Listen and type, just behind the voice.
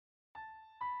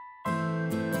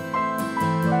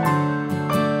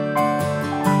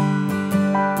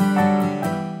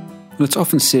Well, it's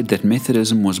often said that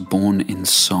Methodism was born in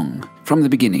song. From the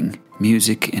beginning,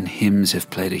 music and hymns have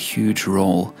played a huge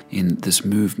role in this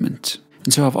movement.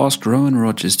 And so I've asked Rowan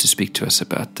Rogers to speak to us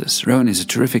about this. Rowan is a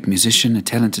terrific musician, a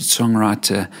talented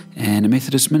songwriter, and a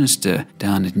Methodist minister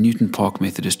down at Newton Park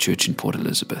Methodist Church in Port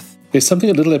Elizabeth. There's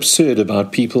something a little absurd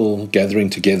about people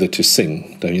gathering together to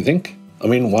sing, don't you think? I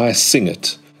mean, why sing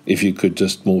it if you could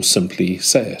just more simply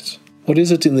say it? What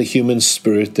is it in the human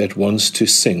spirit that wants to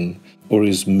sing or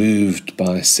is moved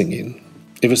by singing?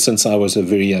 Ever since I was a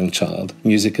very young child,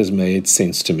 music has made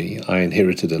sense to me. I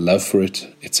inherited a love for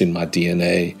it. It's in my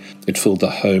DNA. It filled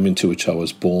the home into which I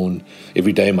was born.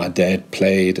 Every day my dad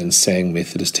played and sang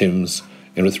Methodist hymns,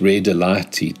 and with rare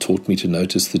delight he taught me to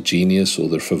notice the genius or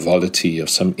the frivolity of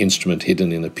some instrument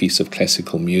hidden in a piece of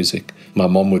classical music. My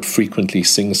mom would frequently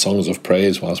sing songs of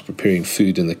praise whilst preparing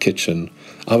food in the kitchen.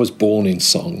 I was born in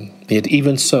song. Yet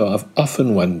even so, I've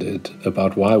often wondered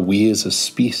about why we as a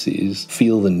species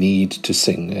feel the need to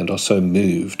sing and are so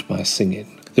moved by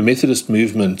singing. The Methodist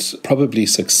movement probably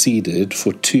succeeded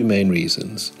for two main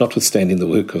reasons, notwithstanding the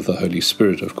work of the Holy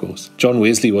Spirit, of course. John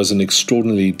Wesley was an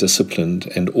extraordinarily disciplined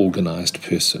and organized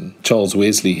person. Charles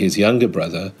Wesley, his younger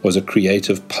brother, was a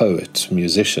creative poet,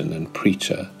 musician, and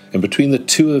preacher. And between the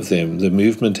two of them, the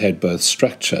movement had both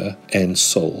structure and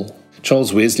soul.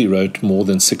 Charles Wesley wrote more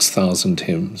than 6,000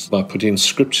 hymns. By putting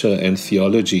scripture and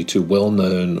theology to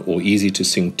well-known or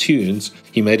easy-to-sing tunes,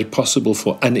 he made it possible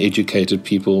for uneducated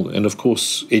people, and of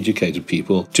course educated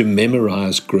people, to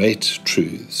memorize great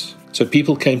truths. So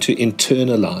people came to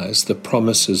internalize the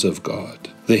promises of God.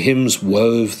 The hymns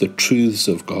wove the truths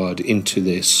of God into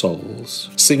their souls.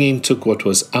 Singing took what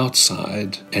was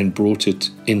outside and brought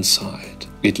it inside.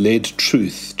 It led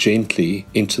truth gently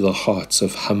into the hearts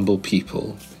of humble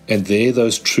people. And there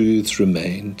those truths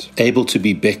remained, able to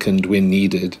be beckoned when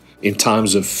needed. In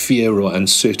times of fear or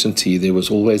uncertainty, there was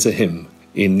always a hymn.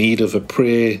 In need of a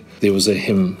prayer, there was a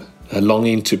hymn. A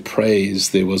longing to praise,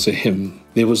 there was a hymn.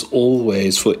 There was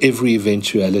always, for every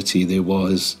eventuality, there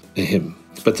was a hymn.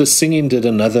 But the singing did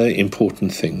another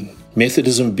important thing.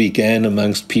 Methodism began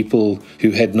amongst people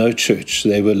who had no church.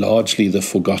 They were largely the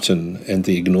forgotten and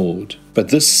the ignored. But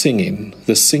this singing,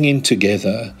 the singing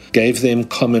together, gave them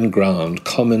common ground,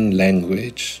 common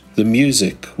language. The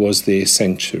music was their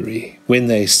sanctuary. When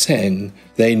they sang,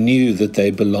 they knew that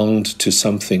they belonged to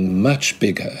something much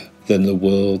bigger than the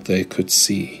world they could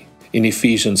see. In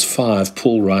Ephesians 5,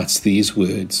 Paul writes these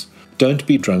words, "Don't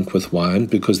be drunk with wine,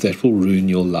 because that will ruin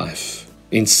your life.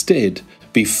 Instead,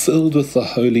 be filled with the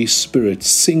Holy Spirit,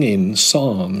 singing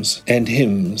psalms and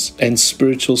hymns and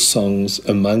spiritual songs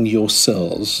among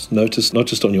yourselves," notice not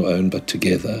just on your own but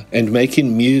together, "and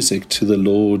making music to the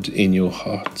Lord in your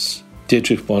hearts."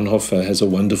 Dietrich Bonhoeffer has a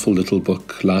wonderful little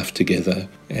book, Life Together,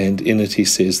 and in it he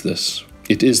says this,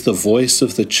 "It is the voice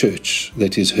of the church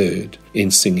that is heard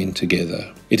in singing together.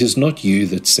 It is not you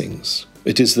that sings.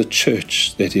 It is the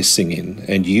church that is singing,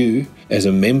 and you, as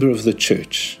a member of the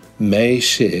church, may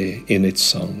share in its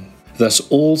song. Thus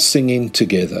all singing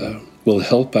together will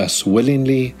help us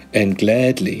willingly and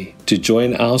gladly to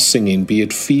join our singing, be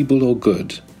it feeble or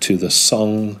good, to the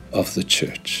song of the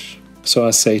church." So I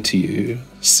say to you,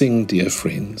 sing, dear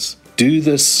friends. Do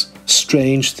this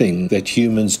strange thing that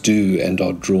humans do and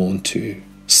are drawn to.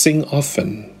 Sing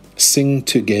often, sing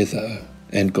together,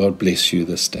 and God bless you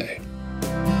this day.